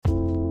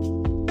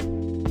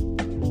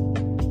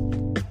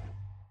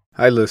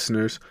Hi,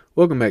 listeners.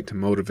 Welcome back to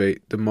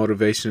Motivate, the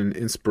Motivation and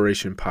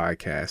Inspiration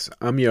Podcast.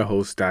 I'm your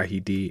host,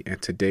 Dahi D,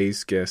 and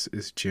today's guest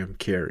is Jim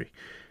Carrey.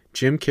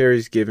 Jim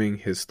Carrey's giving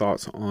his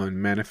thoughts on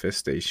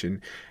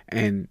manifestation,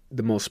 and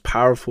the most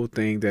powerful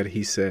thing that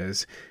he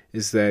says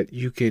is that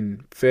you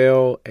can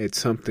fail at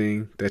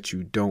something that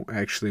you don't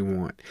actually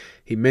want.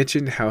 He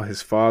mentioned how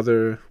his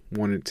father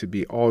wanted to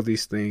be all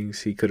these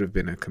things. He could have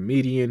been a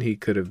comedian, he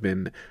could have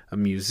been a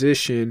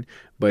musician,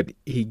 but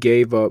he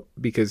gave up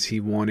because he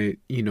wanted,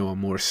 a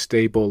more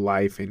stable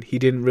life, and he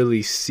didn't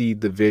really see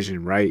the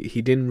vision, right?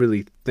 He didn't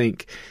really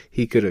think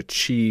he could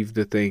achieve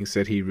the things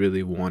that he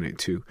really wanted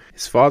to.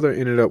 His father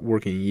ended up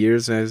working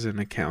years as an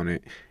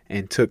accountant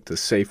and took the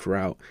safe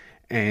route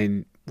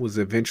and was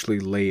eventually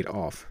laid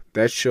off.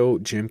 That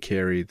showed Jim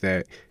Carrey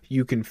that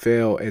you can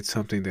fail at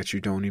something that you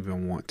don't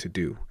even want to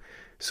do.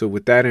 So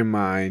with that in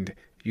mind,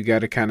 you got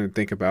to kind of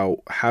think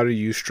about, how do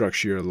you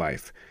structure your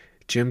life?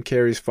 Jim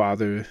Carrey's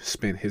father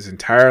spent his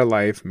entire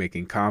life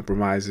making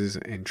compromises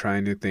and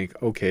trying to think,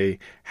 okay,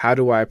 how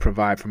do I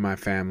provide for my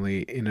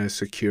family in a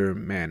secure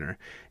manner?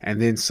 And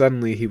then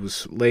suddenly he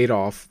was laid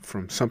off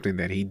from something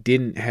that he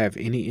didn't have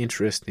any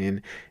interest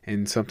in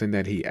and something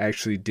that he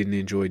actually didn't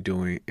enjoy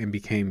doing, and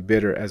became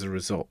bitter as a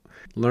result.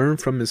 Learn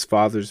from his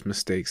father's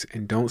mistakes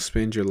and don't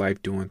spend your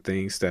life doing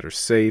things that are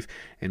safe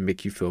and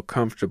make you feel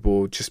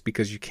comfortable just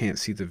because you can't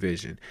see the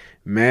vision.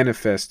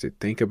 Manifest it.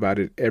 Think about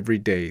it every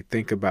day.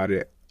 Think about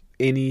it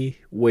any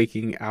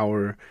waking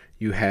hour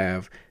you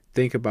have.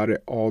 Think about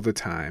it all the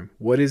time.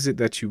 What is it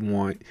that you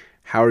want?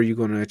 How are you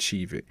going to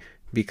achieve it?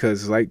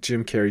 Because like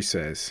Jim Carrey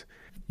says,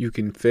 you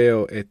can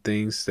fail at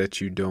things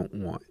that you don't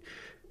want.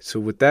 So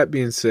with that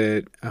being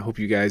said, I hope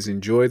you guys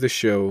enjoy the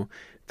show.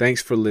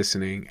 Thanks for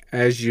listening.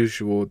 As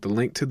usual, the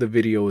link to the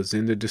video is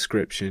in the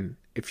description.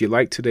 If you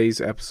like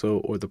today's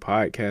episode or the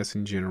podcast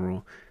in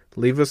general,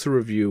 leave us a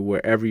review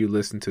wherever you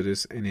listen to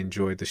this and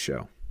enjoy the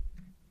show.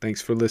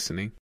 Thanks for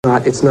listening.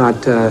 It's not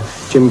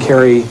Jim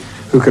Carrey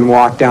who can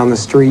walk down the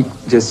street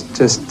just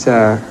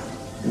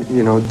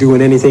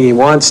doing anything he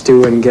wants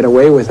to and get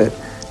away with it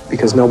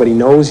because nobody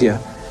knows you.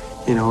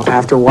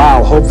 After a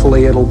while,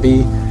 hopefully it'll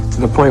be to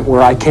the point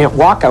where I can't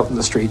walk out in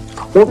the street.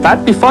 Won't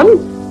that be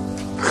fun?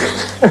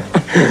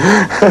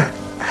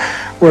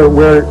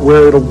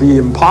 where it'll be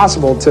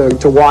impossible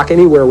to walk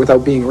anywhere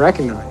without being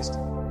recognized.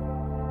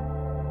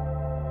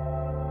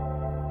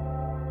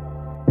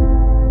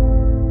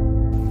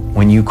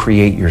 When you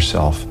create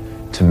yourself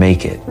to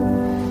make it,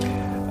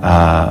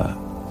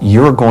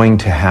 you're going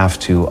to have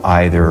to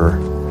either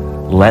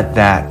let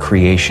that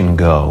creation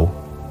go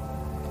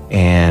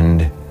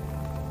and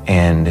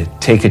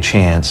take a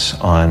chance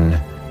on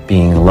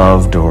being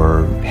loved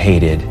or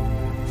hated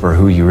for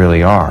who you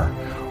really are,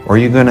 or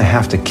you're going to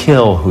have to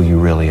kill who you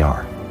really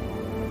are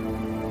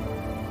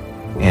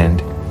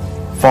and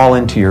fall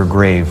into your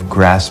grave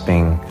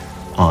grasping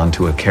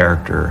onto a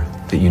character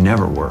that you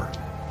never were.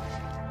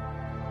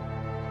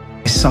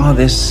 I saw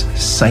this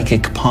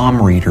psychic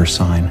palm reader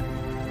sign,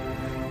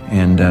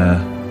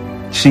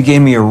 and she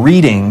gave me a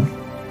reading,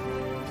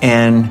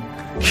 and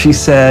she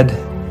said,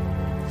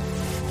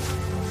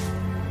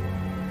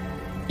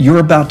 you're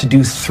about to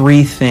do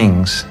 3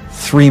 things,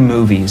 3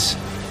 movies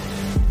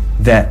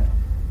that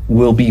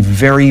will be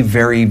very,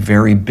 very,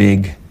 very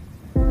big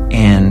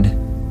and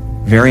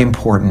very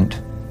important,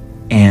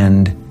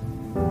 and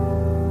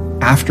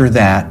after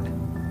that,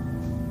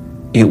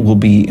 it will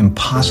be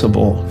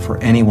impossible for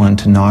anyone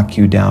to knock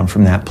you down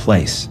from that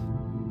place.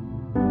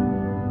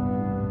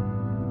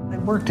 I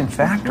worked in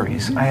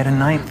factories. I had a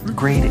 9th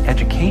grade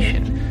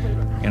education.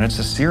 It's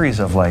a series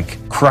of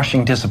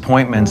crushing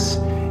disappointments,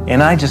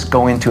 and I just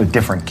go into a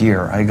different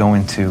gear. I go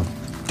into,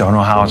 don't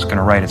know how it's going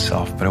to write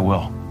itself, but it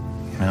will.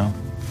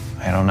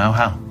 I don't know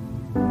how.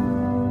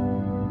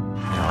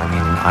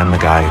 I'm the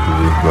guy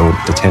who wrote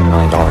the $10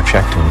 million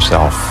check to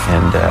himself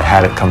and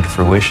had it come to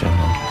fruition.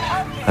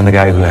 I'm the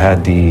guy who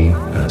had the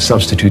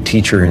substitute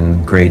teacher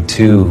in grade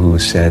 2 who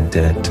said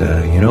that,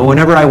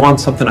 whenever I want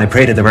something, I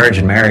pray to the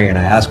Virgin Mary and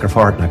I ask her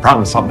for it and I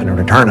promise something in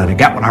return and I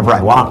get whatever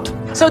I want.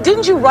 So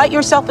didn't you write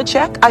yourself a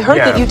check? I heard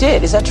that you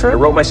did. Is that true? I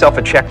wrote myself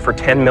a check for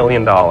 $10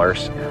 million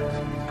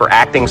for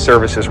acting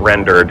services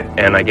rendered,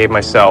 and I gave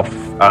myself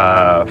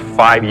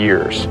 5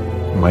 years.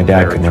 My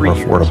dad could never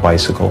afford a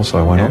bicycle, so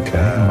I went, okay.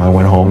 I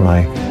went home and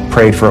I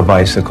prayed for a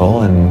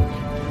bicycle and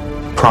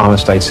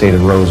promised I'd say the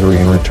rosary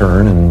in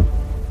return, and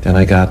then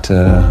I got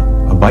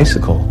a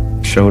bicycle.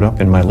 Showed up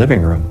in my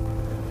living room.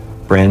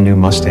 Brand new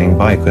Mustang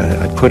bike.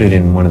 I put it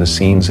in one of the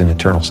scenes in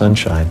Eternal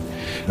Sunshine.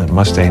 A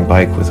Mustang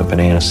bike with a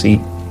banana seat.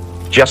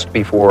 Just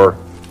before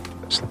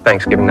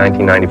Thanksgiving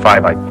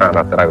 1995, I found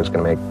out that I was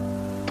going to make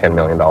 $10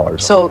 million.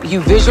 So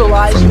you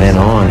visualized? From then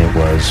on, it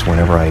was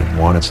whenever I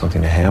wanted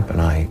something to happen,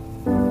 I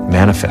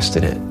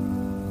manifested it.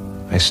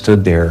 I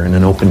stood there in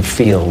an open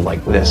field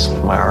like this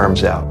with my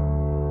arms out.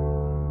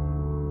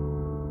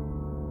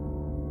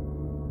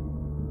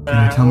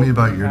 Can you tell me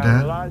about your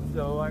dad?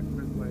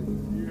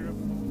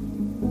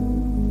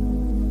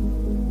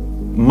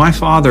 My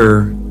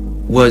father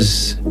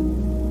was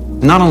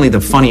not only the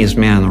funniest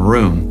man in the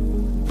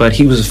room, but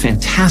he was a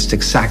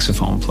fantastic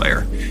saxophone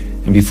player.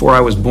 And before I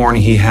was born,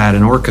 he had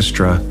an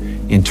orchestra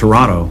in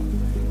Toronto.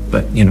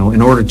 But,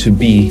 in order to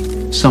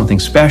be something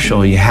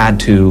special, you had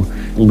to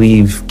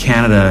leave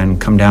Canada and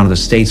come down to the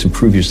States and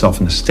prove yourself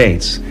in the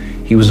States.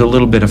 He was a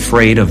little bit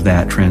afraid of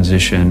that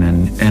transition,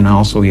 and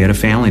also he had a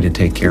family to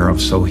take care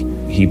of, so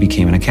he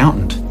became an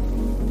accountant.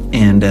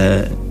 And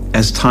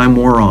as time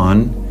wore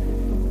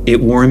on, it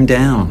wore him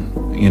down,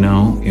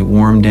 it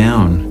wore him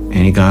down,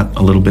 and he got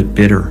a little bit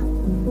bitter,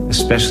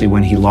 especially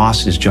when he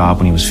lost his job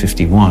when he was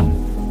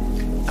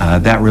 51.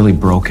 That really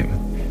broke him.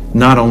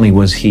 Not only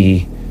was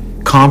he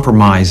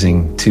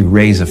compromising to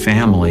raise a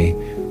family,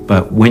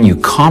 but when you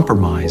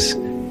compromise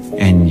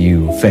and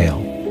you fail,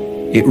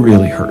 it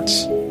really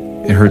hurts.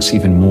 It hurts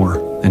even more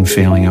than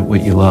failing at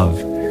what you love.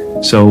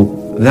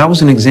 So that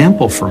was an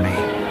example for me.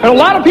 And a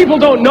lot of people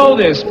don't know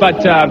this, but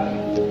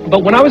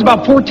when I was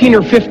about 14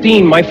 or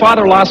 15, my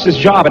father lost his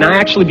job, and I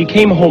actually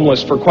became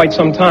homeless for quite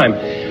some time.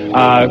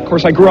 Of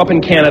course, I grew up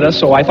in Canada,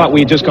 so I thought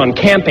we had just gone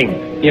camping,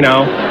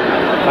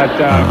 But,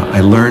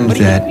 I learned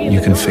that you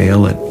can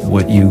fail at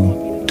what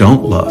you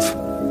don't love,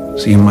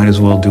 so you might as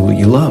well do what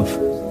you love.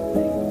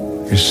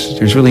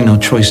 There's really no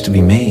choice to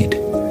be made.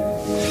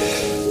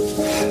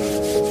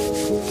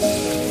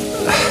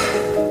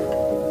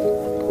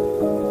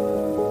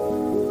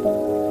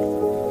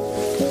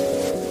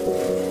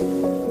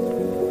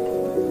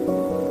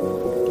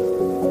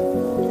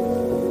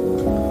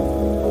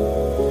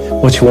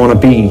 What you want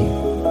to be,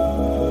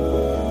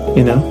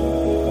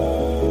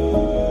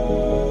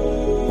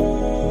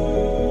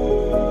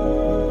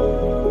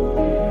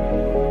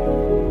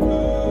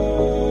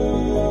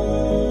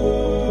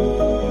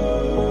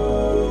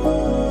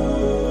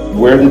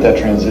 Where did that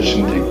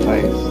transition take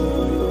place?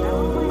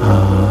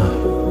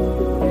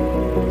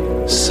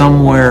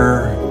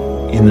 Somewhere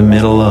in the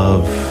middle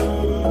of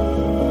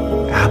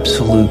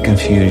absolute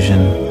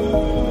confusion,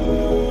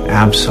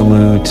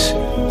 absolute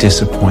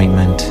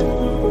disappointment,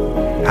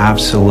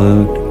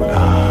 absolute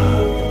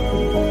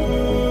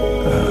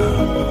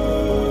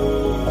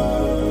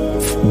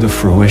the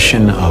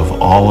fruition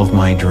of all of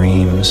my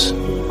dreams,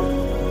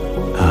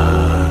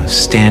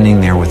 standing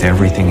there with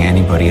everything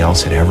anybody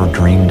else had ever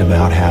dreamed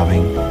about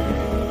having,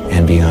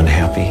 and be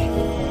unhappy.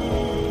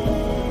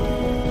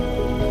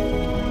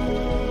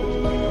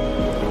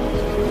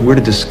 Where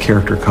did this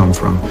character come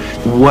from?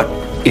 What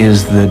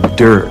is the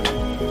dirt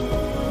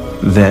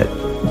that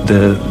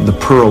the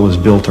pearl is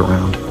built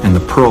around? And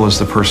the pearl is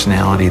the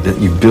personality that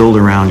you build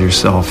around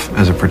yourself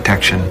as a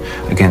protection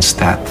against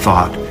that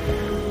thought.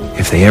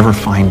 If they ever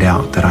find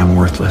out that I'm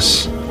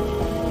worthless,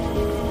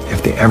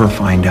 if they ever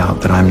find out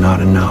that I'm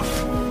not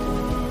enough,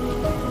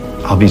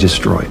 I'll be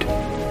destroyed.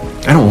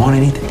 I don't want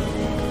anything.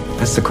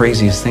 That's the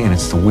craziest thing, and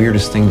it's the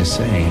weirdest thing to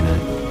say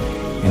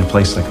in a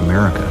place like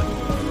America,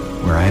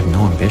 where I have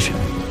no ambition.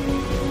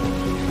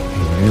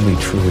 I really,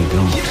 truly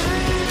don't.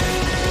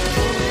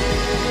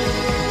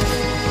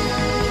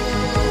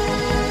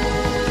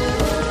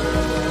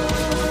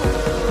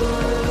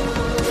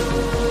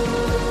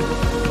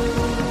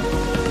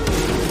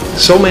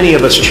 So many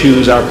of us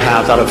choose our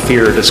path out of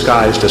fear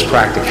disguised as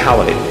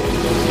practicality.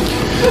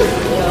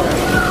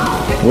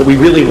 What we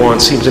really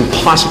want seems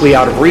impossibly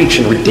out of reach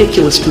and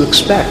ridiculous to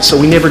expect, so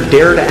we never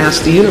dare to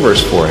ask the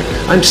universe for it.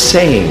 I'm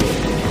saying,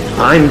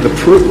 I'm the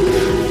proof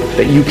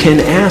that you can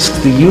ask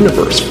the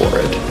universe for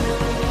it.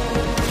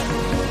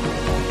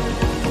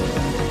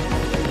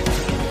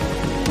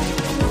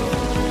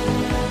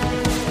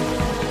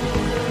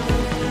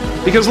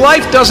 Because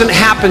life doesn't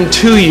happen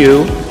to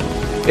you,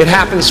 it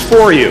happens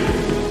for you.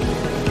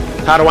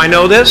 How do I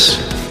know this?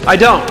 I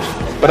don't,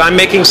 but I'm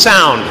making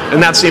sound,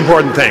 and that's the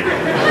important thing.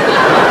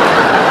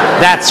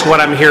 That's what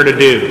I'm here to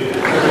do.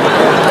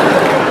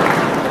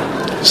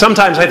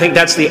 Sometimes I think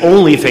that's the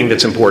only thing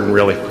that's important,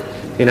 really,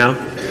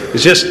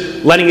 is just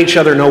letting each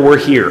other know we're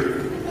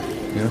here,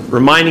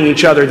 reminding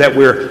each other that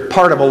we're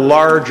part of a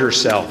larger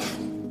self.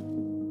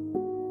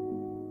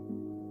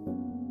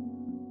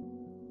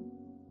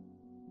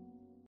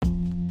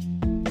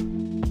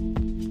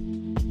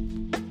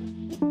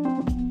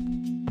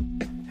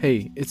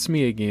 Hey, it's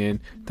me again.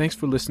 Thanks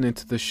for listening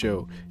to the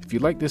show. If you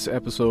like this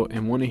episode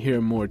and want to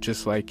hear more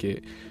just like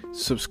it,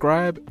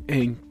 subscribe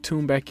and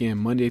tune back in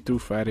Monday through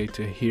Friday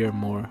to hear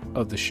more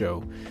of the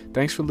show.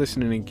 Thanks for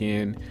listening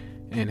again,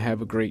 and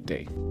have a great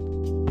day.